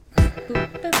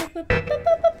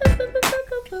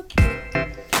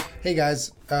Hey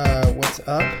guys, what's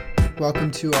up?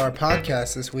 Welcome to our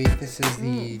podcast this week. This is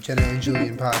the Jenna and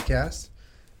Julian podcast.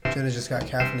 Jenna just got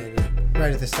caffeinated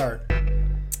right at the start.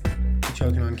 You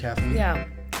choking on caffeine? Yeah.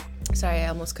 Sorry, I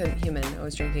almost couldn't human. I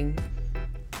was drinking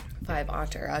 5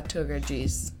 Otter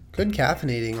juice. Good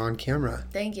caffeinating on camera.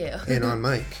 Thank you. And on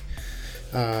mic.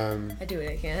 I do what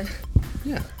I can.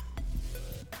 Yeah.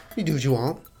 You do what you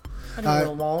want. I do what I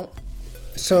won't.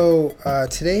 So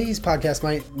today's podcast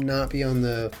might not be on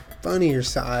the funnier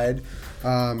side.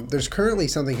 There's currently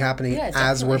something happening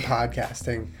as we're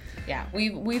podcasting. Yeah,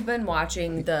 we've been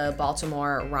watching the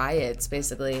Baltimore riots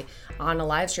basically on a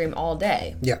live stream all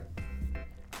day. Yeah.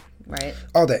 Right?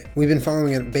 All day. We've been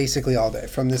following it basically all day,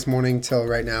 from this morning till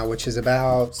right now, which is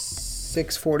about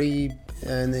 6:40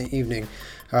 in the evening.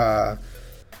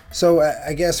 So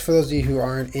I guess for those of you who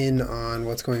aren't in on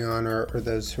what's going on, or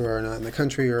those who are not in the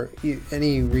country, or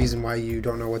any reason why you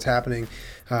don't know what's happening,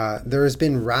 there has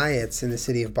been riots in the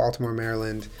city of Baltimore,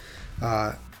 Maryland.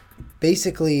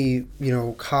 Basically,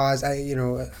 caused. I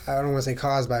don't want to say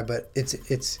caused by, but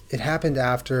it happened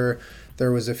after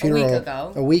there was a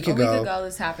funeral a week ago.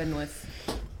 This happened with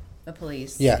the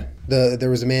police. Yeah, there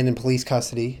was a man in police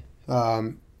custody.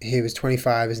 He was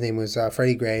 25. His name was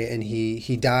Freddie Gray, and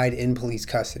he died in police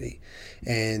custody.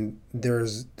 And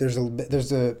there's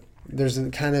a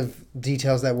kind of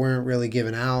details that weren't really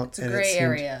given out. It's a gray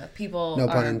area. People, no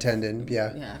pun intended.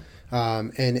 Yeah.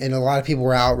 And a lot of people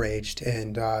were outraged.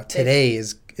 And today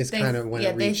is kind of when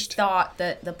it reached. They thought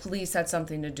that the police had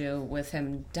something to do with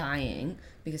him dying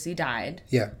because he died.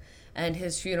 Yeah. And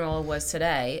his funeral was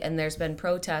today, and there's been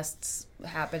protests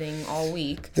happening all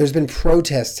week. Right.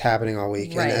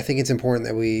 And I think it's important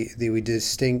that we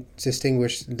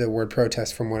distinguish the word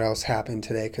protest from what else happened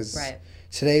today, because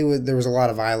today there was a lot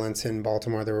of violence in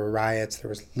Baltimore. There were riots. There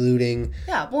was looting.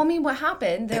 Yeah. Well, I mean, what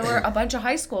happened? There were a bunch of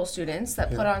high school students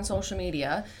that put on social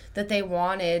media that they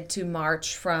wanted to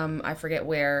march from I forget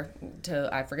where, but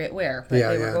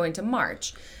they were going to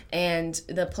march. And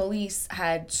the police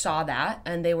saw that,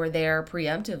 and they were there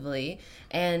preemptively.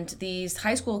 And these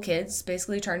high school kids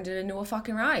basically turned it into a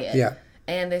fucking riot. Yeah.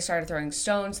 And they started throwing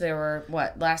stones. There were,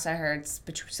 last I heard,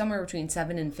 somewhere between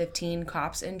 7 and 15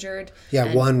 cops injured.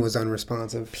 Yeah, one was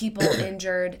unresponsive. People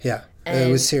injured. Yeah,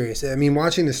 it was serious. I mean,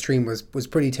 watching the stream was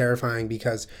pretty terrifying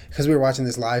because we were watching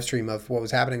this live stream of what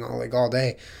was happening all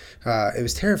day. It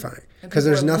was terrifying because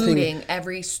there's nothing. Looting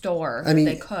every store that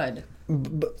they could.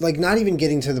 Like, not even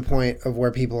getting to the point of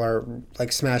where people are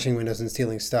like smashing windows and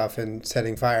stealing stuff and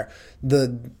setting fire.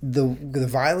 The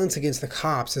violence against the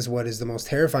cops is what is the most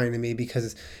terrifying to me,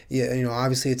 because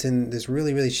obviously it's in this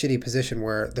really, really shitty position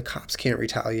where the cops can't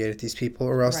retaliate at these people,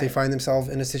 or else they find themselves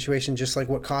in a situation just like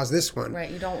what caused this one.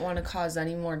 Right. You don't want to cause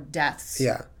any more deaths.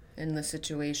 Yeah. In the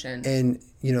situation. And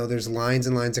there's lines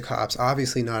and lines of cops.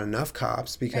 Obviously not enough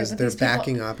cops, because they're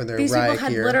backing up and they're riot gear. These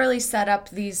people had literally set up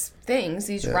these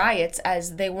riots,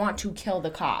 as they want to kill the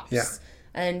cops. Yeah.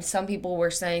 And some people were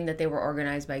saying that they were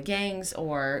organized by gangs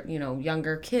or,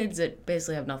 younger kids that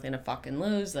basically have nothing to fucking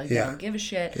lose. Like, they don't give a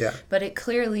shit. Yeah. But it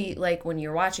clearly, like, when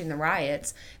you're watching the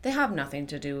riots, they have nothing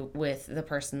to do with the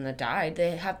person that died.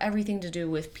 They have everything to do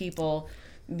with people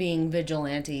being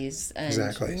vigilantes and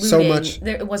exactly. looting. So much.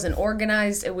 It wasn't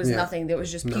organized. It was nothing. There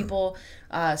was just people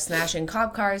smashing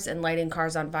cop cars and lighting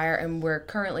cars on fire. And we're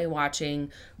currently watching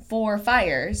 4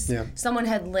 fires. Yeah. Someone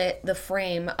had lit the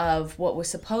frame of what was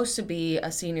supposed to be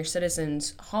a senior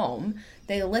citizen's home.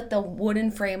 They lit the wooden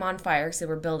frame on fire because they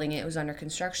were building it. It was under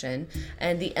construction.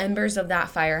 And the embers of that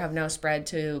fire have now spread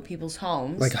to people's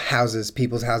homes. Like houses.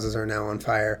 People's houses are now on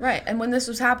fire. Right. And when this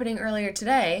was happening earlier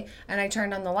today, and I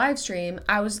turned on the live stream,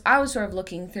 I was sort of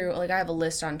looking through, like, I have a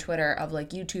list on Twitter of, like,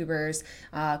 YouTubers,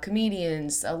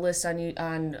 comedians, a list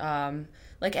on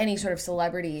like any sort of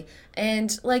celebrity.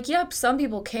 And, like, yep, some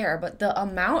people care, but the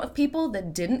amount of people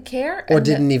that didn't care or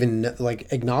didn't even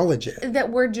acknowledge it,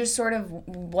 that were just sort of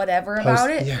whatever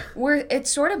about it, where it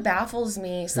sort of baffles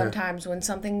me sometimes when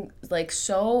something like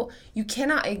so you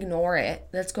cannot ignore it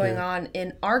that's going on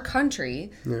in our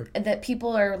country, that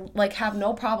people are like have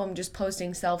no problem just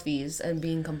posting selfies and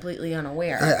being completely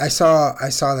unaware. I saw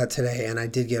that today, and I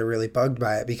did get really bugged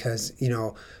by it, because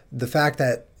the fact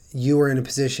that you are in a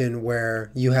position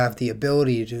where you have the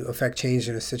ability to affect change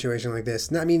in a situation like this.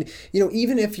 I mean,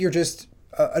 even if you're just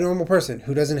a normal person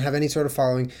who doesn't have any sort of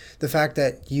following, the fact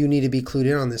that you need to be clued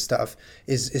in on this stuff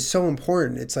is so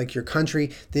important. It's like your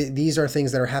country. These are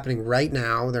things that are happening right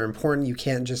now. They're important. You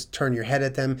can't just turn your head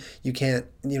at them. You can't,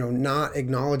 not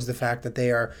acknowledge the fact that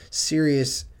they are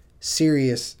serious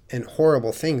serious and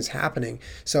horrible things happening.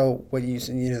 So what the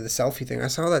selfie thing, I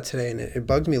saw that today and it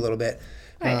bugged me a little bit.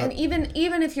 Right, and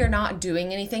even if you're not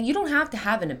doing anything, you don't have to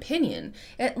have an opinion.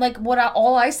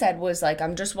 All I said was like,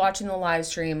 I'm just watching the live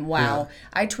stream. Wow,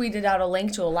 I tweeted out a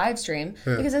link to a live stream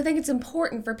because I think it's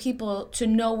important for people to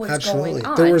know what's going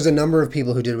on. There was a number of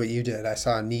people who did what you did. I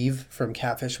saw Neve from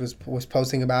Catfish was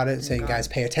posting about it, saying, "Guys,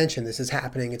 pay attention. This is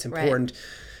happening. It's important."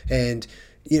 Right. And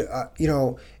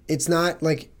it's not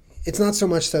like. It's not so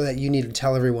much so that you need to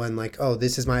tell everyone like, oh,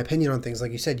 this is my opinion on things.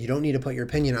 Like you said, you don't need to put your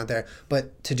opinion out there,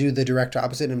 but to do the direct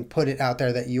opposite and put it out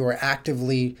there that you are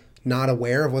actively not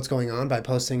aware of what's going on by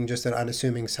posting just an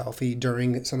unassuming selfie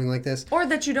during something like this. Or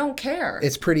that you don't care.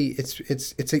 It's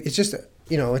just,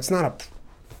 it's not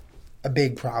a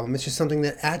big problem. It's just something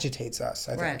that agitates us,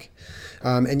 I think.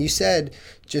 And you said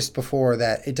just before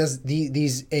that it does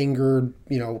these angered,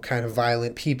 kind of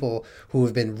violent people who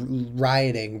have been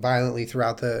rioting violently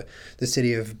throughout the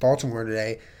city of Baltimore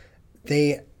today.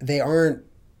 They aren't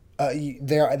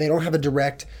they don't have a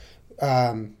direct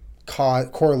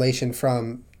correlation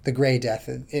from the Gray death.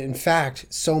 In fact,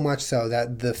 so much so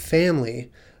that the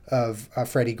family of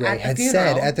Freddie Gray had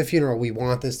said at the funeral, we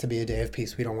want this to be a day of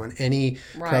peace. We don't want any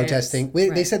protesting.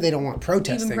 They said they don't want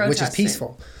protesting, which is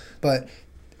peaceful. But,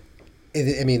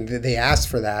 they asked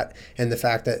for that. And the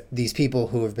fact that these people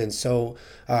who have been so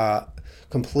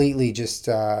completely just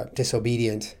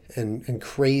disobedient and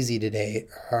crazy today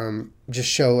just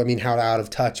show, how out of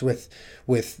touch with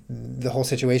the whole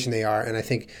situation they are. And I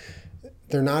think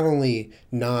they're not only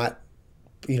not,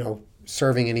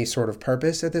 serving any sort of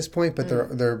purpose at this point, but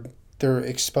they're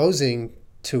exposing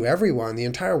to everyone. The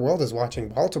entire world is watching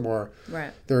Baltimore.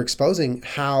 Right. They're exposing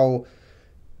how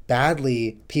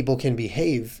badly people can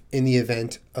behave in the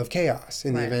event of chaos,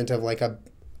 in the event of like a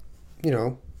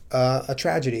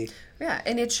tragedy. Yeah,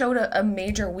 and it showed a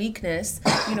major weakness.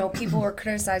 People were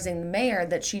criticizing the mayor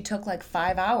that she took like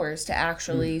 5 hours to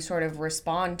actually sort of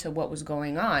respond to what was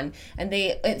going on. And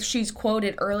she's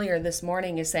quoted earlier this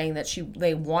morning as saying that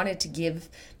they wanted to give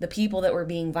the people that were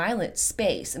being violent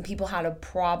space, and people had a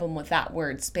problem with that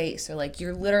word space. They're like,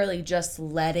 you're literally just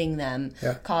letting them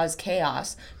cause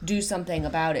chaos. Do something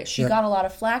about it. She got a lot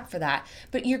of flack for that.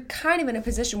 But you're kind of in a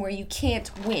position where you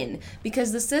can't win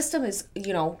because the system is,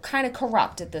 kind of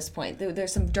corrupt at this point.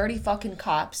 There's some dirty fucking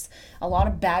cops. A lot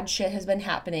of bad shit has been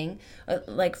happening.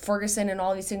 Like Ferguson and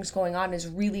all these things going on is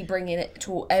really bringing it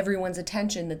to everyone's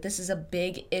attention that this is a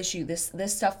big issue. This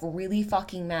stuff really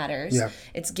fucking matters. Yeah.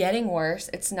 It's getting worse.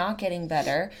 It's not getting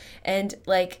better. And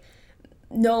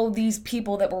no, these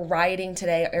people that were rioting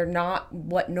today are not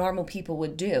what normal people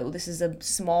would do. This is a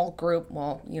small group.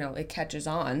 Well, it catches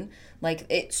on. Like,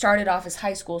 it started off as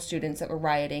high school students that were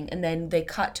rioting, and then they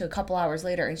cut to a couple hours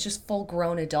later, and it's just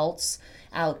full-grown adults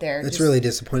out there. It's really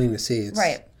disappointing to see.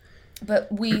 Right. But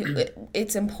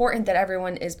it's important that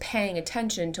everyone is paying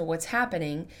attention to what's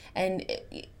happening, and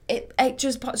it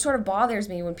just sort of bothers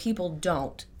me when people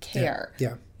don't care.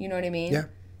 Yeah. You know what I mean? Yeah.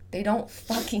 They don't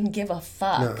fucking give a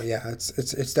fuck. No, yeah,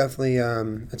 it's definitely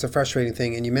it's a frustrating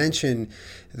thing. And you mentioned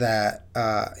that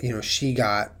she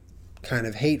got kind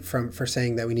of hate for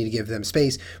saying that we need to give them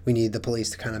space. We need the police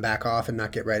to kind of back off and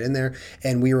not get right in there.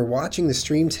 And we were watching the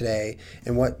stream today,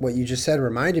 and what you just said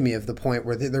reminded me of the point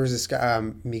where there was this guy,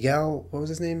 Miguel. What was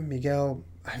his name? Miguel.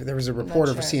 There was a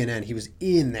reporter for CNN. He was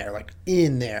in there,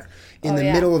 in the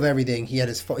middle of everything. He had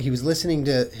his he was listening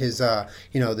to his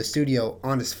the studio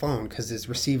on his phone because his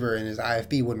receiver and his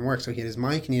IFB wouldn't work. So he had his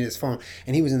mic and he had his phone,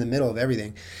 and he was in the middle of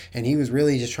everything. And he was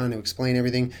really just trying to explain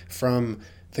everything from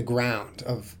the ground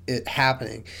of it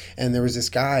happening. And there was this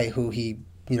guy who he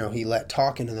let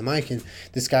talk into the mic, and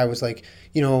this guy was like,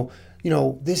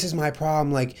 this is my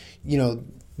problem.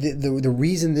 The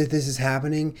reason that this is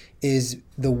happening is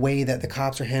the way that the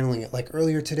cops are handling it. Like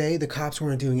earlier today, the cops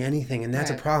weren't doing anything, and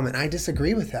that's a problem. And I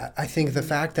disagree with that. I think the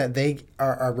fact that they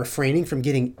are refraining from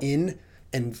getting in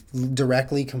and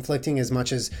directly conflicting as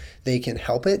much as they can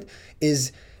help it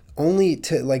is only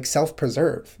to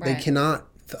self-preserve. Right. They cannot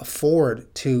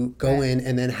afford to go in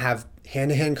and then have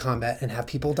hand-to-hand combat and have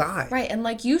people die. Right, and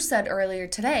like you said earlier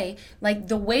today,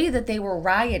 the way that they were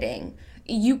rioting,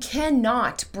 you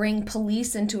cannot bring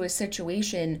police into a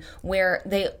situation where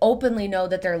they openly know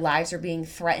that their lives are being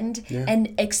threatened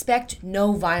and expect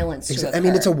no violence to occur. I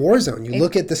mean, it's a war zone. You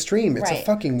look at the stream. It's a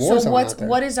fucking war zone out there.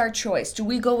 What is our choice? Do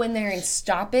we go in there and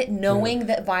stop it knowing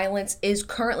that violence is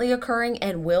currently occurring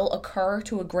and will occur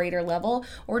to a greater level?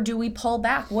 Or do we pull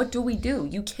back? What do we do?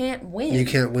 You can't win. You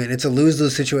can't win. It's a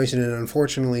lose-lose situation, and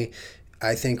unfortunately,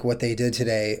 I think what they did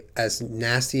today, as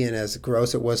nasty and as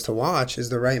gross it was to watch, is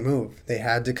the right move. They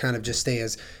had to kind of just stay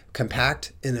as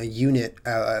compact in a unit,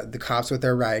 the cops with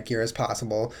their riot gear as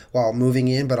possible, while moving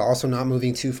in, but also not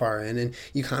moving too far in. And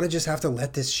you kind of just have to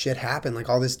let this shit happen. Like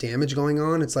all this damage going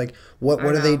on, it's like, what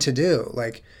are they to do?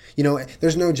 Like, you know,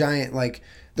 there's no giant, like,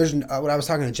 there's what I was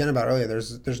talking to Jen about earlier.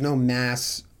 There's no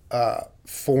mass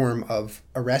form of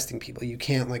arresting people. You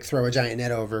can't like throw a giant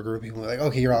net over a group of people like,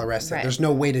 okay, you're all arrested. Right. There's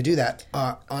no way to do that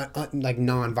like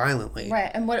non-violently.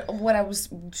 Right. And what I was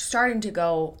starting to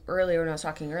go earlier when I was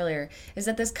talking earlier is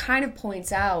that this kind of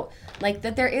points out like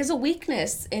that there is a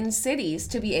weakness in cities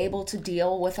to be able to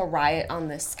deal with a riot on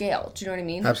this scale. Do you know what I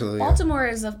mean? Absolutely. Baltimore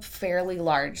is a fairly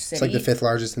large city. It's like the 5th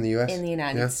largest in the U.S. In the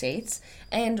United States.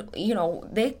 And, you know,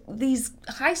 these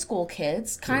high school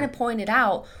kids kind of pointed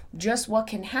out just what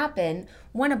can happen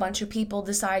when a bunch of people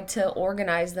decide to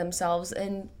organize themselves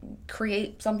and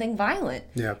create something violent.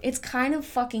 Yeah. It's kind of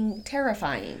fucking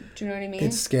terrifying. Do you know what I mean?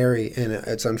 It's scary, and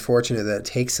it's unfortunate that it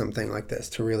takes something like this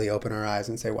to really open our eyes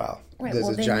and say, wow, right.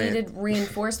 Well, they needed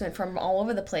reinforcement from all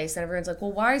over the place, and everyone's like,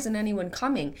 well, why isn't anyone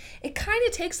coming? It kind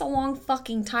of takes a long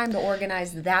fucking time to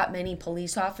organize that many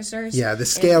police officers. Yeah, the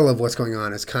scale of what's going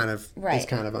on is kind of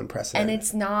unprecedented. And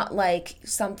it's not like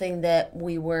something that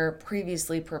we were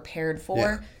previously prepared for.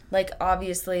 Yeah. Like,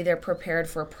 obviously, they're prepared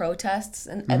for protests,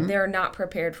 and they're not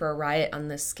prepared for a riot on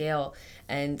this scale.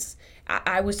 And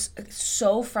I was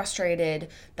so frustrated.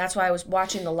 That's why I was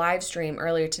watching the live stream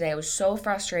earlier today. I was so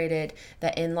frustrated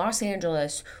that in Los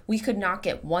Angeles, we could not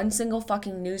get one single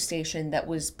fucking news station that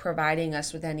was providing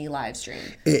us with any live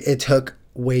stream. It took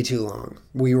way too long.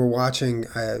 We were watching,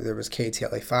 there was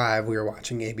KTLA 5, we were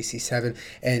watching ABC 7,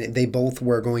 and they both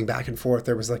were going back and forth.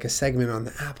 There was like a segment on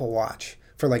the Apple Watch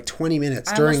for like 20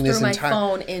 minutes during this entire... I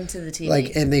almost threw my phone into the TV.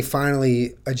 Like, and they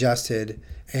finally adjusted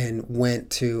and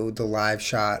went to the live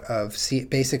shot of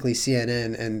basically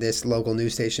CNN and this local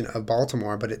news station of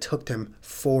Baltimore, but it took them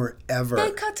forever. They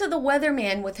cut to the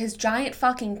weatherman with his giant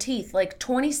fucking teeth like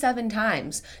 27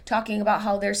 times talking about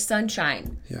how there's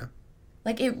sunshine. Yeah.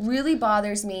 Like, it really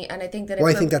bothers me, and I think that...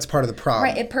 I think that's part of the problem.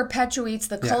 Right, it perpetuates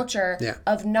the culture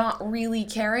of not really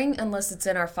caring unless it's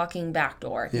in our fucking back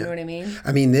door. You know what I mean?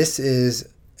 I mean, this is...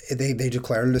 They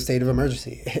declared it a state of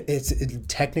emergency. It's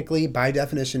technically, by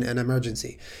definition, an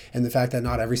emergency. And the fact that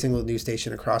not every single news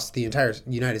station across the entire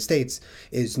United States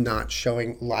is not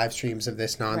showing live streams of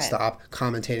this nonstop,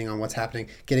 commentating on what's happening,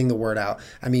 getting the word out.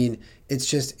 I mean, it's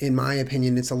just, in my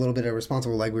opinion, it's a little bit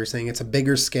irresponsible. Like we were saying, it's a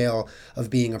bigger scale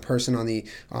of being a person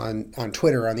on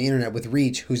Twitter, on the internet with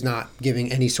reach, who's not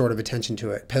giving any sort of attention to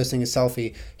it. Posting a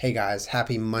selfie, hey guys,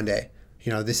 happy Monday.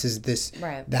 You know,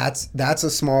 right. That's a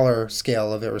smaller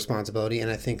scale of irresponsibility, and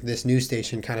I think this news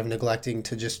station kind of neglecting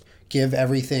to just give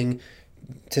everything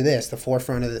to this, the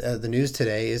forefront of the news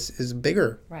today, is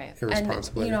bigger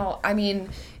irresponsibility. And, you know, I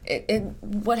mean,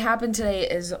 what happened today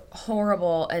is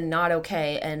horrible and not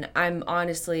okay. And I'm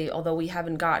honestly, although we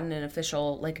haven't gotten an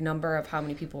official like number of how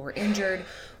many people were injured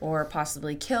or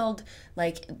possibly killed,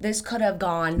 like this could have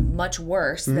gone much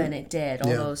worse than it did.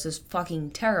 Although this is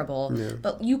fucking terrible. Yeah.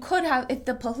 But you could have, if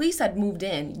the police had moved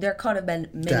in, there could have been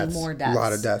many more deaths.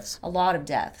 A lot of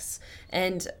deaths.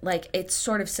 And like, it's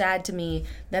sort of sad to me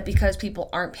that because people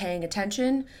aren't paying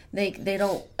attention, they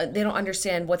don't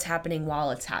understand what's happening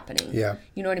while it's happening. Yeah.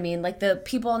 You know what I mean? Like, the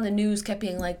people on the news kept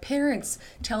being like, parents,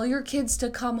 tell your kids to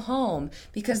come home,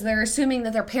 because they're assuming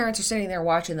that their parents are sitting there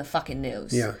watching the fucking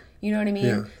news. Yeah. You know what I mean?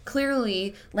 Yeah.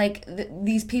 Clearly, like,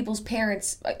 these people's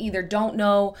parents either don't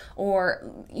know or,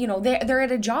 you know, they're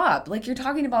at a job. Like, you're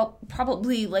talking about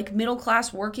probably, like,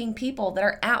 middle-class working people that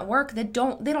are at work that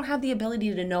don't have the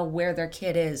ability to know where their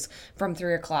kid is from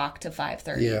 3 o'clock to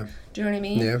 5:30. Yeah. Do you know what I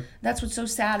mean? Yeah. That's what's so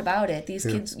sad about it. These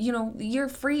kids, you know, you're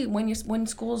free when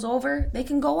school's over. They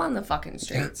can go on the fucking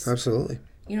streets. Yeah, absolutely.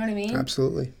 You know what I mean?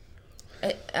 Absolutely.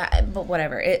 But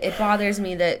whatever. It bothers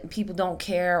me that people don't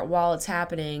care while it's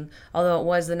happening, although it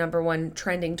was the #1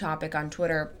 trending topic on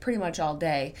Twitter pretty much all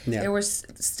day. Yeah. There was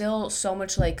still so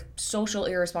much like social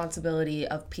irresponsibility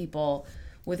of people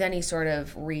with any sort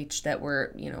of reach that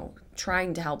were, you know,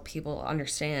 trying to help people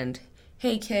understand,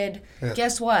 hey kid,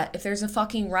 guess what? If there's a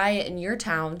fucking riot in your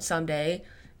town someday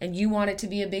and you want it to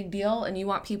be a big deal and you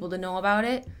want people to know about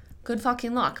it, good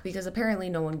fucking luck, because apparently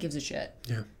no one gives a shit.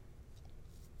 Yeah.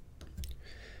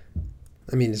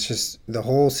 I mean, it's just the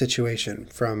whole situation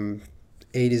from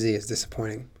A to Z is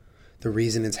disappointing. The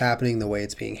reason it's happening, the way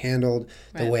it's being handled,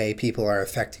 the way people are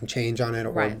affecting change on it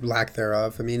or lack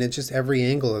thereof. I mean, it's just every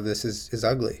angle of this is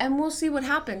ugly. And we'll see what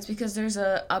happens, because there's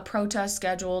a protest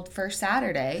scheduled for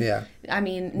Saturday. Yeah. I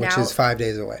mean, which is 5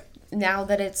 days away. now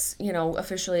that it's,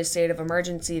 officially a state of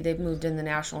emergency, they've moved in the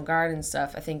National Guard and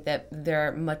stuff. I think that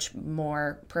they're much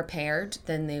more prepared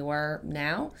than they were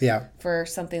now. Yeah. For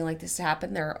something like this to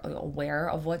happen. They're aware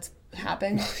of what's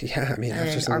happened. Yeah, I mean,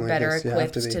 and are better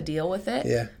equipped to deal with it.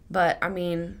 Yeah. But I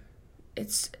mean,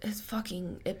 it's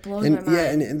fucking, it blows my mind.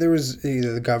 Yeah, and there was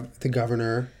the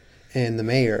governor and the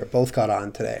mayor both got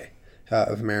on today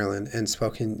of Maryland and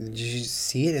spoken. Did you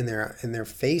see it in their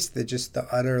face? That just the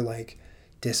utter like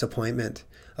disappointment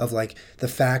of like the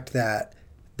fact that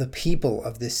the people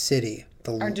of this city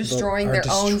are destroying their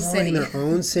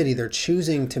own city. They're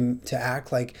choosing to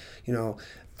act like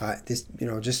this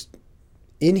just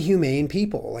inhumane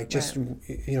people. Like just right.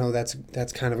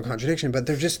 That's kind of a contradiction. But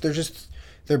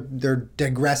they're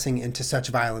digressing into such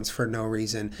violence for no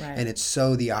reason, right. And it's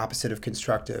so the opposite of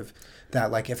constructive. That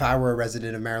like if I were a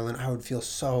resident of Maryland, I would feel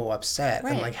so upset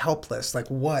right. and like helpless. Like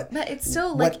what? But it's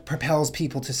still what propels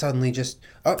people to suddenly just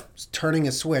turning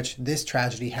a switch? This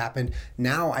tragedy happened.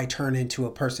 Now I turn into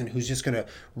a person who's just gonna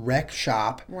wreck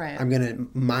shop. Right. I'm gonna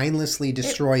mindlessly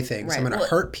destroy things. Right. I'm gonna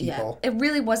hurt people. Yeah. It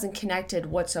really wasn't connected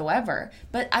whatsoever.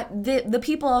 But the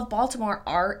people of Baltimore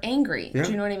are angry. Yeah.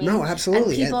 Do you know what I mean? No,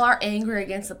 absolutely. And people are angry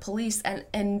against the police,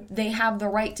 and they have the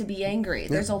right to be angry. Yeah.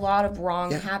 There's a lot of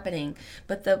wrong happening,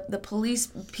 but the police,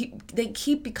 they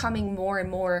keep becoming more and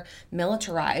more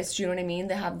militarized. You know what I mean?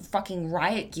 They have fucking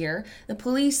riot gear. The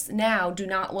police now do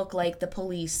not look like the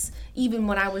police even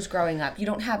when I was growing up. You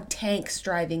don't have tanks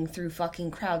driving through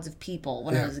fucking crowds of people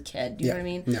when I was a kid. Do you know what I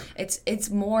mean? Yeah. It's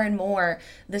more and more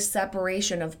the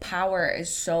separation of power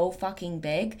is so fucking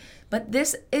big. But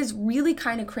this is really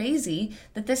kind of crazy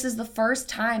that this is the first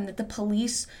time that the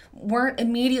police weren't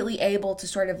immediately able to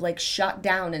sort of like shut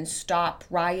down and stop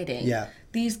rioting. Yeah.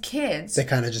 These kids, they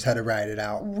kind of just had to ride it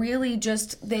out. Really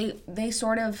just, they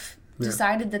sort of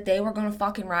decided that they were going to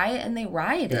fucking riot, and they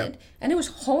rioted. Yeah. And it was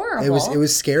horrible. It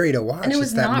was scary to watch. And it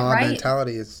was that not mob right.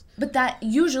 mentality is. But that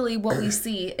usually what we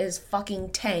see is fucking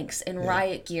tanks and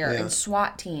riot gear and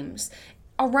SWAT teams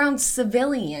around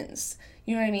civilians.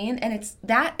 You know what I mean? And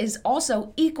that is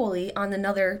also equally on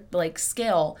another like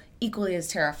scale, equally as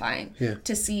terrifying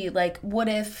to see. Like, what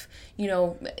if,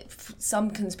 some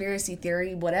conspiracy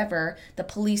theory, whatever, the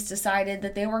police decided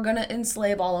that they were going to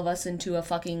enslave all of us into a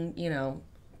fucking,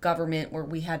 government where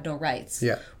we had no rights.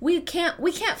 Yeah. We can't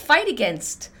fight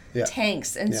against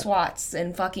tanks and SWATs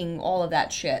and fucking all of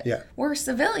that shit. Yeah. We're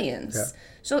civilians. Yeah.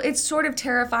 So it's sort of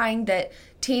terrifying that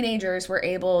teenagers were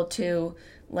able to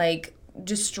like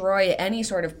destroy any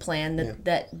sort of plan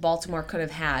that Baltimore could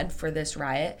have had for this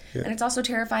riot. Yeah. And it's also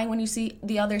terrifying when you see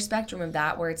the other spectrum of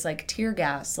that, where it's like tear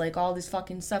gas, like all this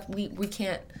fucking stuff.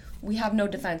 We have no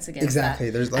defense against that.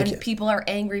 There's like, and people are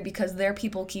angry because their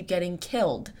people keep getting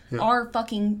killed. Yeah. Our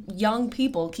fucking young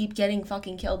people keep getting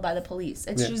fucking killed by the police.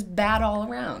 It's just bad all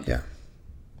around. Yeah.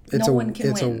 No one can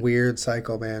win. It's a weird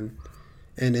cycle, man.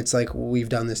 And it's like we've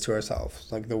done this to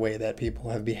ourselves, like the way that people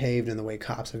have behaved and the way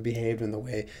cops have behaved and the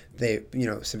way they,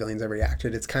 civilians have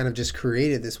reacted. It's kind of just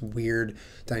created this weird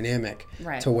dynamic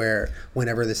to where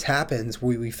whenever this happens,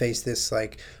 we face this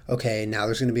like, okay, now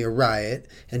there's going to be a riot.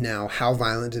 And now how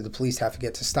violent did the police have to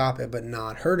get to stop it but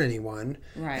not hurt anyone?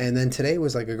 Right. And then today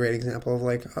was like a great example of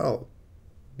like, oh,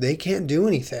 they can't do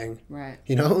anything. Right.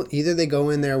 Either they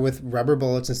go in there with rubber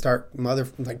bullets and start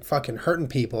fucking hurting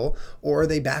people, or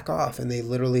they back off and they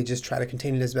literally just try to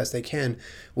contain it as best they can,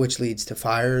 which leads to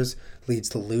fires, leads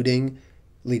to looting,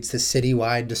 leads to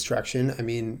citywide destruction. I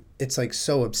mean, it's like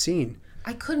so obscene.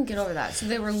 I couldn't get over that. So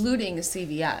they were looting a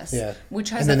CVS. Yeah.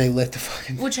 Which they lit the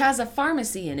fucking... Which has a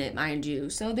pharmacy in it, mind you.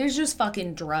 So there's just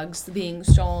fucking drugs being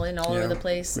stolen all over the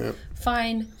place. Yeah.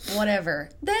 Fine, whatever.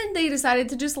 Then they decided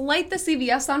to just light the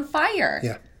CVS on fire.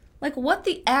 Yeah. Like, what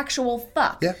the actual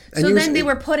fuck? Yeah. And so then they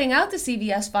were putting out the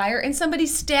CVS fire, and somebody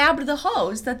stabbed the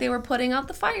hose that they were putting out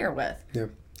the fire with. Yeah.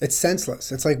 It's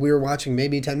senseless. It's like we were watching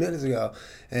maybe 10 minutes ago,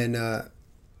 and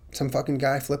some fucking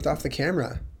guy flipped off the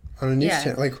camera on a news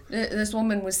channel. Like, this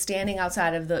woman was standing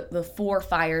outside of the 4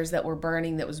 fires that were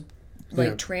burning that was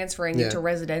transferring into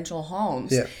residential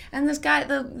homes. Yeah. And this guy,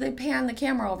 they pan the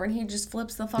camera over and he just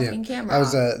flips the fucking camera. I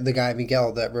was the guy,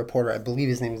 Miguel, that reporter, I believe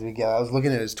his name is Miguel. I was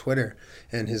looking at his Twitter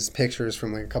and his pictures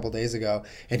from like a couple days ago,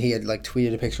 and he had like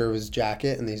tweeted a picture of his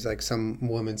jacket, and he's like, some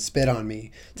woman spit on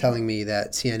me telling me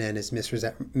that CNN is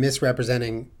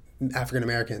misrepresenting African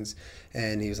Americans,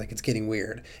 and he was like, it's getting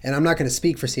weird. And I'm not going to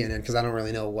speak for CNN because I don't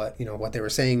really know what they were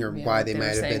saying or why they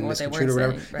might have been misconstrued or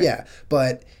whatever. Right. Yeah,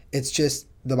 but it's just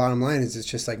the bottom line is it's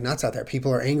just like nuts out there.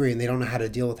 People are angry and they don't know how to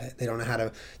deal with it. They don't know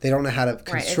how to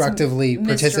constructively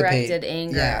participate.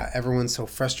 Anger. Yeah, everyone's so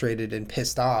frustrated and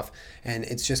pissed off, and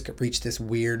it's just reached this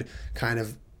weird kind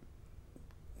of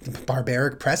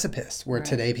barbaric precipice where right.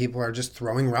 today people are just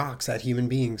throwing rocks at human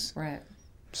beings. Right.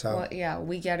 So well, yeah,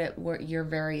 we get it. You're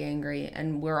very angry,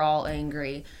 and we're all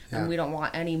angry, and we don't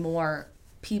want any more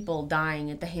people dying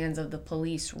at the hands of the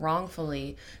police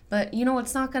wrongfully. But you know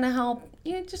what's not going to help?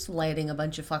 Just lighting a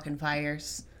bunch of fucking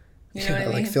fires. You know what I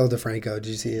mean? Like Phil DeFranco, did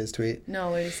you see his tweet?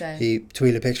 No, what did he say? He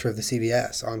tweeted a picture of the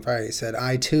CVS on fire. He said,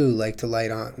 "I too like to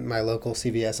light on my local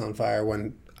CVS on fire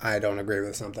when I don't agree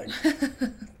with something."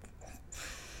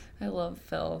 I love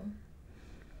Phil.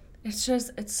 It's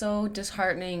so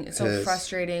disheartening. It's so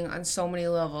frustrating on so many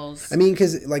levels. I mean,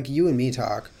 because like you and me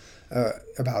talk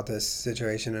about this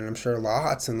situation, and I'm sure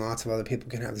lots and lots of other people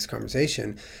can have this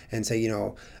conversation and say,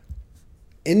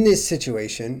 in this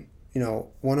situation,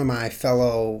 one of my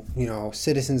fellow,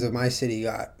 citizens of my city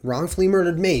got wrongfully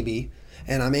murdered, maybe,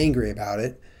 and I'm angry about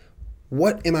it.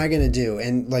 What am I going to do?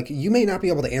 And like, you may not be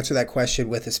able to answer that question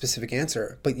with a specific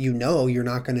answer, but you're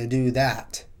not going to do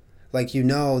that. Like,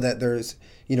 that there's,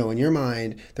 in your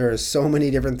mind, there are so many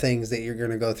different things that you're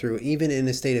going to go through, even in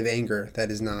a state of anger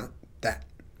that is not that.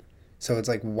 So it's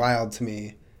like wild to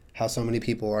me how so many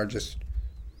people are just...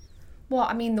 Well,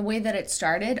 I mean, the way that it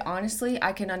started, honestly,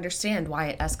 I can understand why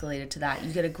it escalated to that.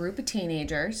 You get a group of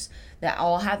teenagers that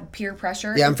all have peer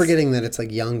pressure. Yeah, I'm forgetting that it's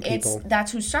like young people.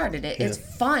 That's who started it. Yeah. It's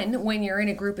fun when you're in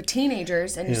a group of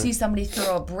teenagers and you see somebody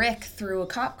throw a brick through a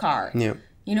cop car. Yeah.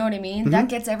 You know what I mean? Mm-hmm. That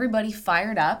gets everybody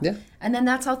fired up. Yeah. And then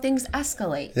that's how things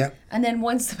escalate. Yeah. And then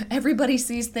once everybody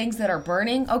sees things that are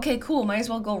burning, okay, cool, might as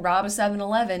well go rob a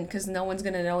 7-Eleven because no one's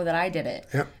going to know that I did it.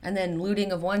 Yeah. And then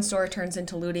looting of one store turns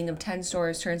into looting of 10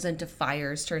 stores, turns into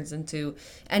fires, turns into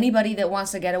anybody that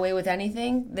wants to get away with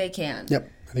anything, they can. Yep,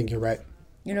 I think you're right.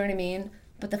 You know what I mean?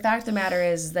 But the fact of the matter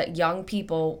is that young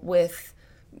people with...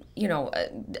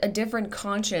 a different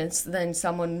conscience than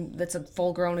someone that's a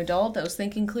full-grown adult that was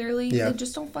thinking clearly, they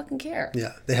just don't fucking care.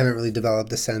 Yeah, they haven't really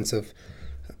developed a sense of,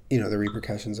 the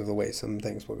repercussions of the way some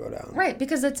things will go down. Right,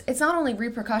 because it's not only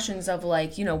repercussions of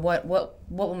like, what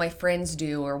will my friends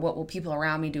do or what will people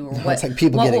around me do or it's like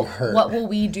people getting hurt. What will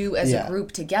we do as a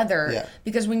group together? Yeah.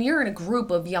 Because when you're in a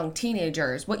group of young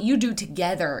teenagers, what you do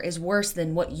together is worse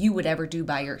than what you would ever do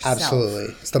by yourself.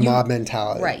 Absolutely. It's the mob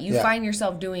mentality. Right. You find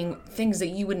yourself doing things that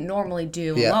you wouldn't normally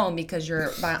do alone because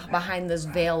you're behind this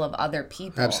veil of other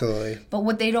people. Absolutely. But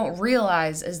what they don't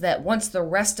realize is that once the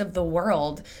rest of the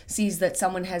world sees that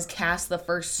someone has cast the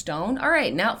first stone, all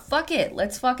right, now fuck it.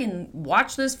 Let's fucking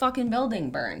watch this fucking building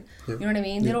burn. You know what I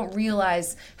mean? They don't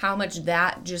realize how much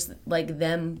that just like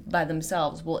them by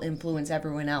themselves will influence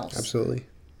everyone else. Absolutely.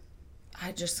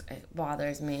 It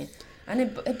bothers me. And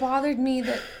it bothered me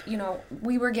that,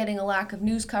 we were getting a lack of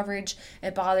news coverage.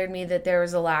 It bothered me that there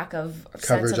was a lack of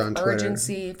coverage sense of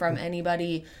urgency from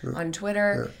anybody on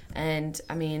Twitter. Yeah. And,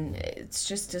 I mean, it's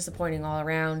just disappointing all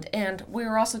around. And we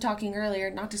were also talking earlier,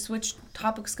 not to switch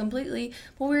topics completely,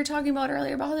 but we were talking about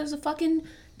earlier about there's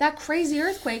that crazy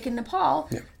earthquake in Nepal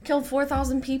killed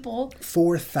 4,000 people.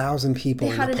 4,000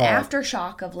 people in Nepal. They had an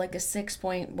aftershock of like a 6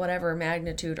 point whatever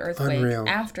magnitude earthquake. Unreal.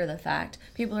 After the fact.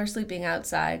 People are sleeping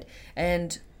outside.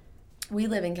 And we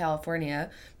live in California,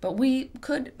 but we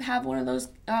could have one of those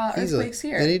earthquakes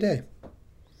here. Any day.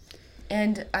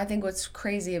 And I think what's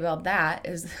crazy about that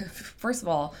is, first of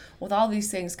all, with all these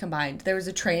things combined, there was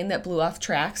a train that blew off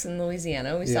tracks in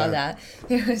Louisiana. We saw that.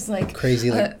 There was like crazy,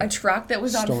 a truck that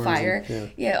was on fire.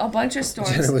 A bunch of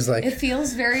storms. And it was like, it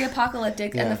feels very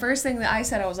apocalyptic. And the first thing that I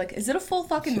said, I was like, is it a full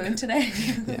fucking moon today?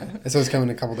 So it's coming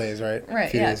in a couple days, right?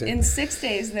 Right, in 6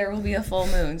 days, there will be a full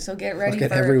moon. So get ready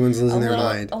for everyone's losing their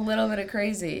mind. A little bit of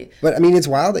crazy. But I mean, it's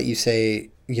wild that you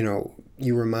say,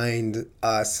 you remind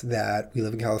us that we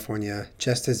live in California,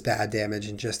 just as bad damage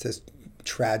and just as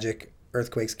tragic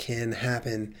earthquakes can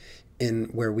happen in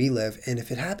where we live. And if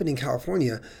it happened in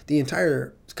California, the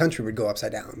entire country would go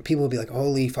upside down. People would be like,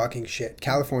 holy fucking shit.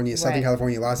 California, Southern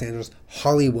California, Los Angeles,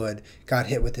 Hollywood got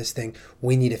hit with this thing.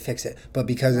 We need to fix it. But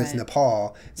because it's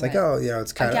Nepal, it's like,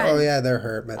 it's kind of, they're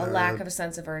hurt. But a lack of a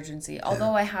sense of urgency.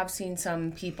 Although I have seen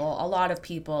a lot of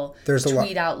people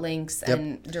tweet out links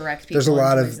and direct people. There's a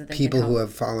lot of people who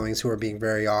have followings who are being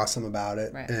very awesome about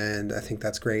it. Right. And I think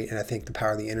that's great. And I think the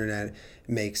power of the internet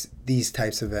makes these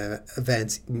types of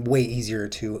events way easier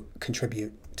to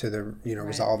contribute to the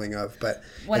resolving of, but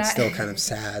it's still kind of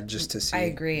sad just to see. I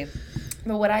agree.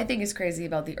 But what I think is crazy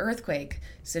about the earthquake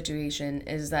situation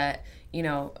is that,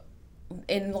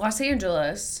 in Los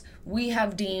Angeles, we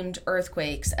have deemed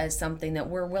earthquakes as something that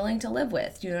we're willing to live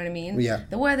with. You know what I mean? Yeah.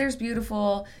 The weather's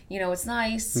beautiful, it's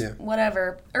nice,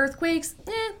 whatever. Earthquakes,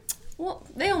 well,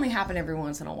 they only happen every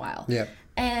once in a while. Yeah.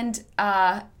 And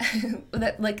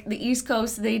that, like, the East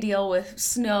Coast, they deal with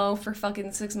snow for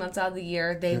fucking 6 months out of the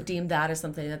year. They've deemed that as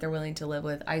something that they're willing to live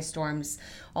with. Ice storms,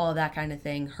 all of that kind of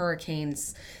thing.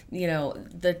 Hurricanes, you know,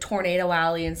 the tornado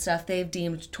alley and stuff. They've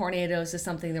deemed tornadoes as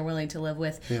something they're willing to live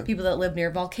with. Yeah. People that live near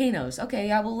volcanoes. Okay,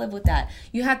 yeah, we'll live with that.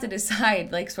 You have to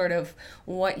decide, like, sort of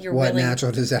what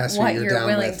natural disaster you're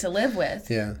willing to live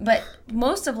with. Yeah. But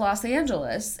most of Los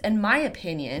Angeles, in my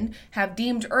opinion, have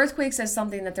deemed earthquakes as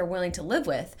something that they're willing to live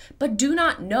with, but do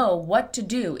not know what to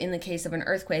do in the case of an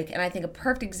earthquake. And I think a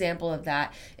perfect example of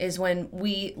that is when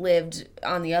we lived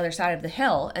on the other side of the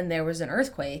hill and there was an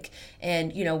earthquake,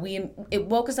 and, you know, it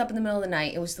woke us up in the middle of the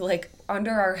night. It was like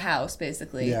under our house,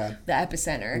 basically, the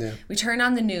epicenter. Yeah. We turned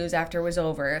on the news after it was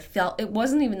over. It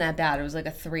wasn't even that bad. It was like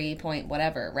a 3 point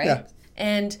whatever, right? Yeah.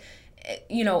 And,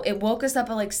 you know, it woke us up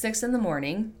at like 6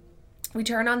 a.m. We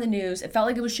turn on the news. It felt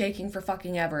like it was shaking for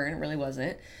fucking ever, and it really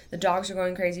wasn't. The dogs are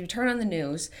going crazy. We turn on the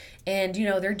news, and, you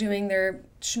know, they're doing their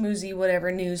schmoozy whatever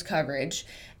news coverage,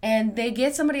 and they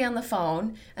get somebody on the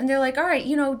phone, and they're like, all right,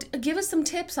 you know, give us some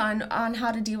tips on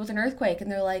how to deal with an earthquake.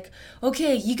 And they're like,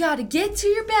 okay, you got to get to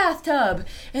your bathtub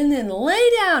and then lay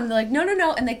down. And they're like,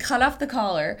 no. And they cut off the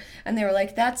caller, and they were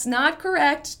like, that's not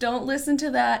correct. Don't listen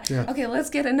to that. Yeah. Okay, let's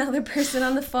get another person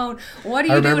on the phone. What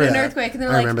do you do in an earthquake? And they're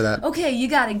like, okay, you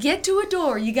got to get to a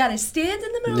door. You got to stand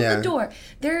in the middle of the door.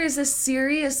 There is a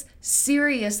serious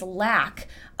lack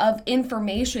of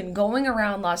information going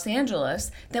around Los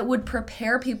Angeles that would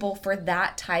prepare people for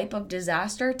that type of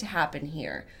disaster to happen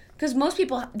here. Because most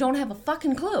people don't have a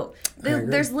fucking clue.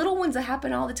 There's little ones that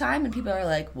happen all the time, and people are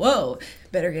like, whoa,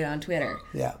 better get on Twitter.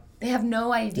 Yeah. They have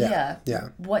no idea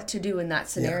what to do in that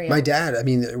scenario. Yeah. My dad, I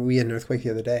mean, we had an earthquake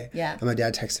the other day. Yeah. And my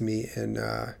dad texted me, and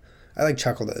I like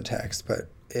chuckled at the text,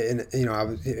 but you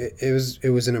know,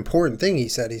 it was an important thing. He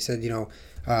said, you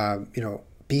know,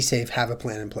 be safe, have a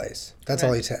plan in place. That's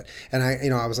all he said. And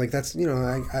I was like, that's, you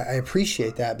know, I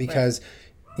appreciate that, because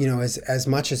you know, as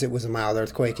much as it was a mild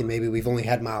earthquake, and maybe we've only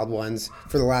had mild ones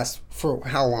for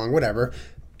how long, whatever,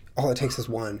 all it takes is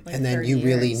one. Like, and then you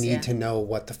really need to know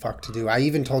what the fuck to do. I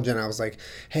even told Jen, I was like,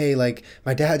 hey, like,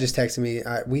 my dad just texted me,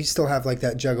 we still have like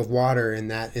that jug of water in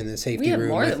the safety room. We have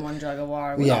more than one jug of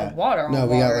water. We got water on water.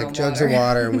 No, we got like jugs of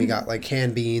water, and we got like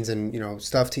canned beans and, you know,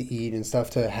 stuff to eat and stuff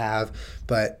to have.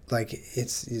 But like,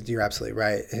 you're absolutely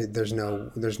right. There's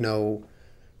no,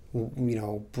 you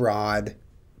know, broad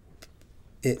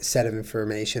set of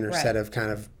information or set of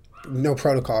kind of, no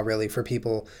protocol really for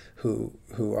people who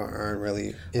aren't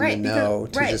really in the know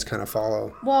to just kind of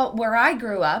follow. Well, where I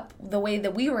grew up, the way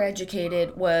that we were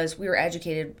educated was we were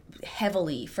educated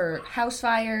heavily for house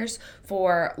fires,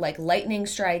 for like lightning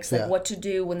strikes, like what to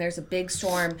do when there's a big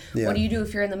storm. Yeah. What do you do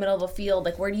if you're in the middle of a field?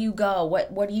 Like, where do you go?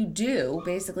 What do you do,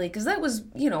 basically? Because that was,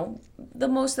 you know, the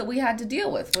most that we had to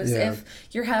deal with was if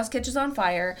your house catches on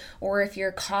fire, or if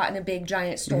you're caught in a big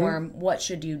giant storm, what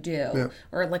should you do? Yeah.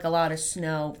 Or like a lot of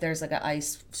snow, there's like an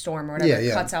ice storm or whatever,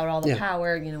 it cuts out all the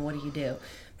power, you know, what do you do?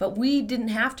 But we didn't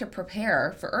have to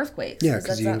prepare for earthquakes. Yeah,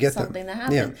 because you can get something that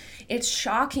happened. Yeah. It's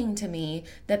shocking to me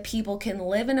that people can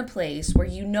live in a place where,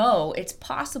 you know, it's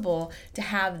possible to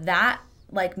have that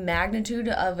like magnitude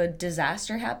of a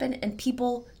disaster happen, and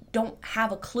people don't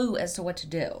have a clue as to what to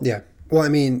do. Yeah. Well, I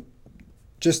mean,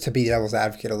 just to be devil's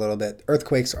advocate a little bit,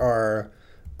 earthquakes are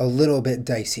a little bit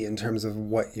dicey in terms of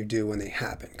what you do when they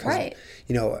happen. Right.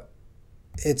 You know,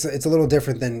 it's a little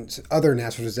different than other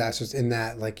natural disasters in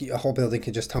that, like, a whole building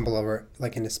could just tumble over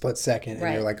like in a split second,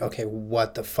 and you're like, okay,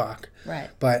 what the fuck? Right.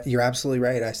 But you're absolutely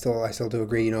right. I still do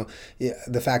agree. You know,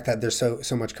 the fact that there's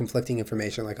so much conflicting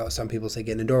information. Like, oh, some people say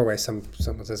get in a doorway, someone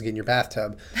says get in your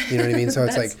bathtub. You know what I mean? So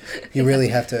it's like you really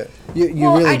have to.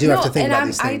 You really do have to think about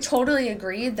these things. I totally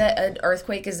agree that an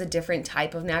earthquake is a different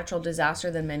type of natural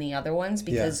disaster than many other ones,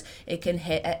 because it can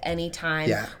hit at any time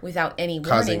without any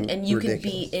warning, and you can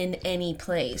be in any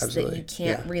place that you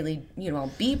can't really, you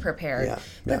know, be prepared.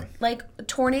 But like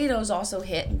tornadoes also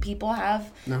hit, and people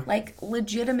have like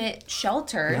legitimate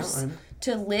shelters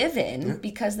to live in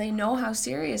because they know how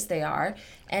serious they are.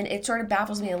 And it sort of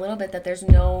baffles me a little bit that there's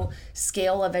no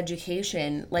scale of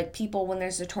education. Like, people, when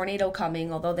there's a tornado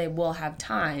coming, although they will have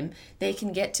time, they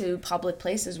can get to public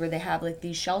places where they have like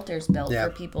these shelters built for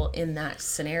people in that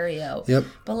scenario.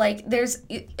 But like,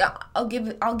 I'll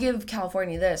give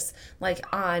California this, like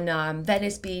on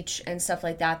Venice Beach and stuff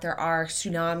like that, there are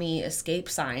tsunami escape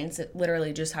signs. It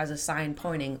literally just has a sign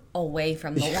pointing away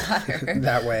from the water.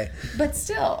 That way. But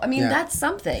still, I mean, that's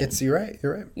something. You're right.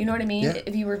 You know what I mean?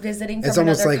 If you were visiting from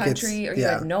another country, or you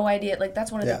had no idea, like,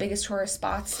 that's one of the biggest tourist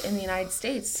spots in the United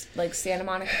States, like Santa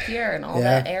Monica Pier and all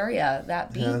that area,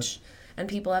 that beach, and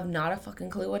people have not a fucking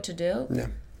clue what to do.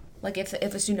 Like if a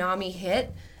tsunami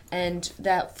hit and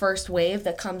that first wave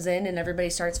that comes in and everybody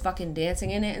starts fucking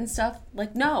dancing in it and stuff,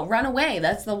 like, no, run away.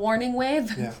 That's the warning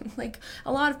wave. Yeah. Like,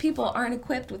 a lot of people aren't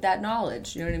equipped with that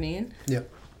knowledge. You know what I mean? Yep.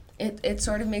 It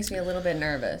sort of makes me a little bit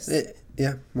nervous.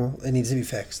 Yeah, well, it needs to be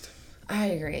fixed. I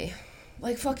agree.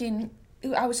 Like,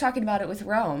 I was talking about it with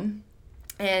Rome,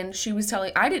 and she was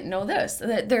telling, I didn't know this,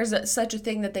 that there's such a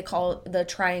thing that they call the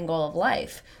triangle of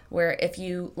life, where if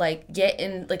you, like, get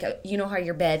in, like, you know how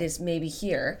your bed is maybe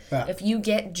here. Yeah. If you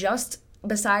get just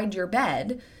beside your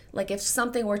bed, like, if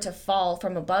something were to fall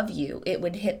from above you, it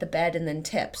would hit the bed and then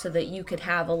tip, so that you could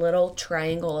have a little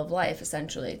triangle of life,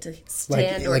 essentially, to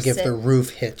stand or sit. Like if the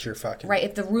roof hit your fucking... Right,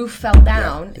 if the roof fell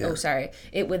down,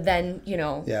 it would then,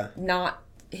 not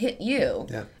hit you.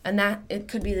 Yeah. And that, it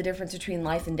could be the difference between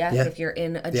life and death if you're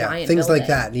in a giant things building. like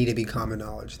that need to be common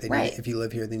knowledge. Right. If you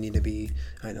live here, they need to be...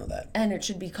 I know that. And it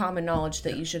should be common knowledge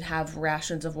that you should have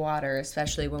rations of water,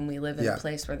 especially when we live in a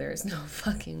place where there is no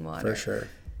fucking water. For sure.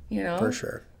 You know? For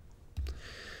sure.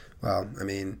 Well, I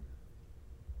mean...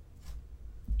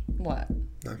 What?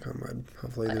 Knock on wood.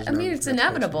 Hopefully there's it's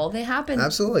inevitable. They happen.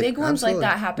 Absolutely. Big ones Absolutely.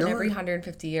 like that happen every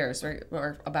 150 years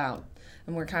or about.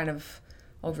 And we're kind of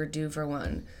overdue for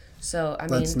one. So,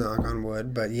 Let's knock on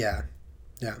wood, but yeah.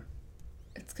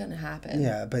 It's going to happen.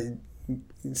 Yeah, but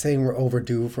saying we're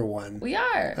overdue for one. We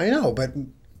are. I know, but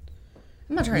I'm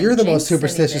not trying you're to the most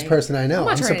superstitious anything. person I know.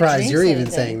 I'm surprised you're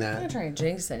even saying that. I'm not trying to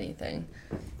jinx anything.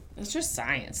 It's just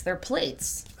science. They're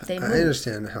plates. They move. I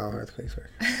understand how earthquakes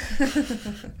work.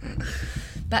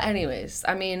 But anyways,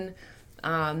 I mean,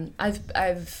 I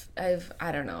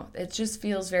don't know. It just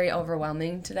feels very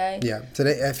overwhelming today. Yeah,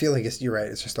 today I feel like you're right.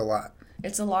 It's just a lot.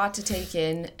 It's a lot to take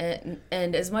in,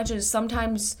 and as much as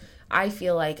sometimes I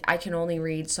feel like I can only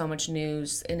read so much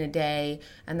news in a day,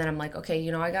 and then I'm like, okay,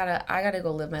 I gotta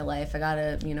go live my life. I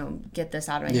gotta, get this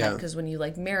out of my head, because when you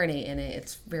like marinate in it,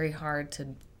 it's very hard to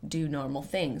do normal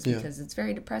things because it's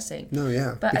very depressing. No,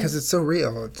 yeah, but because it's so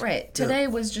real. Right. Today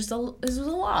was just this was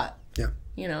a lot.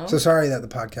 Yeah. So sorry that the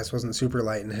podcast wasn't super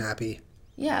light and happy.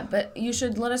 Yeah, but you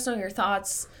should let us know your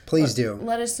thoughts. Please do.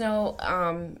 Let us know,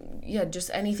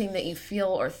 just anything that you feel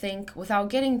or think without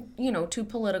getting, too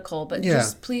political. But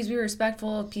just please be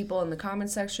respectful of people in the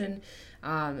comment section.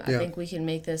 I think we can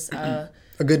make this a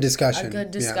good discussion. A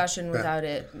good discussion without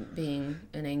it being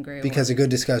an angry one. Because a good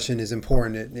discussion is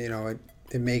important.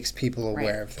 It makes people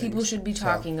aware of things. People should be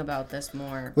talking about this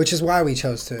more. Which is why we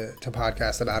chose to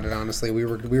podcast about it, honestly. We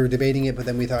were debating it, but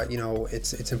then we thought,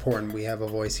 it's important. We have a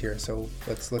voice here, so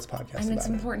let's podcast about it. And it's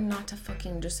important not to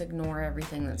fucking just ignore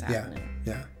everything that's happening.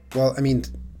 Yeah. Well, I mean,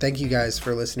 thank you guys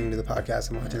for listening to the podcast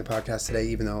and watching the podcast today,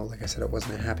 even though, like I said, it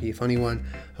wasn't a happy, funny one.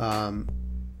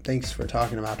 Thanks for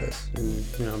talking about this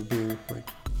and,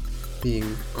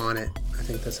 being on it. I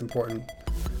think that's important.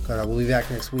 But we'll be back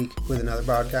next week with another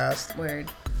podcast. Word.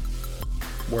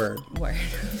 We're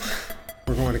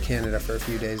going to Canada for a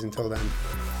few days until then.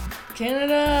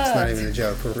 Canada! It's not even a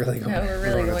joke. We're really going. No, we're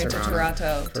really going to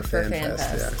Toronto for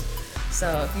FanFest. Yeah.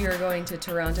 So if you're going to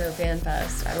Toronto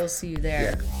FanFest, I will see you there.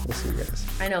 Yeah, we'll see you guys.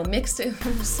 I know, mixed in, it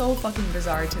was so fucking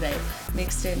bizarre today.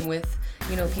 Mixed in with,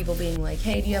 people being like,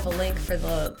 hey, do you have a link for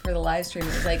the live stream?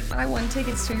 It was like, I won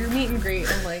tickets to your meet and greet.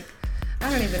 I'm like, I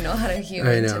don't even know how to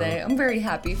human today. I'm very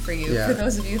happy for you. Yeah. For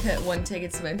those of you that won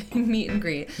tickets to my meet and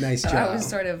greet. Nice job. I was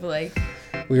sort of like...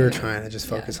 We were trying to just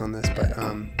focus on this, but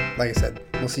like I said,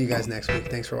 we'll see you guys next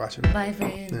week. Thanks for watching. Bye,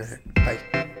 friends. All right.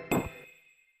 Bye.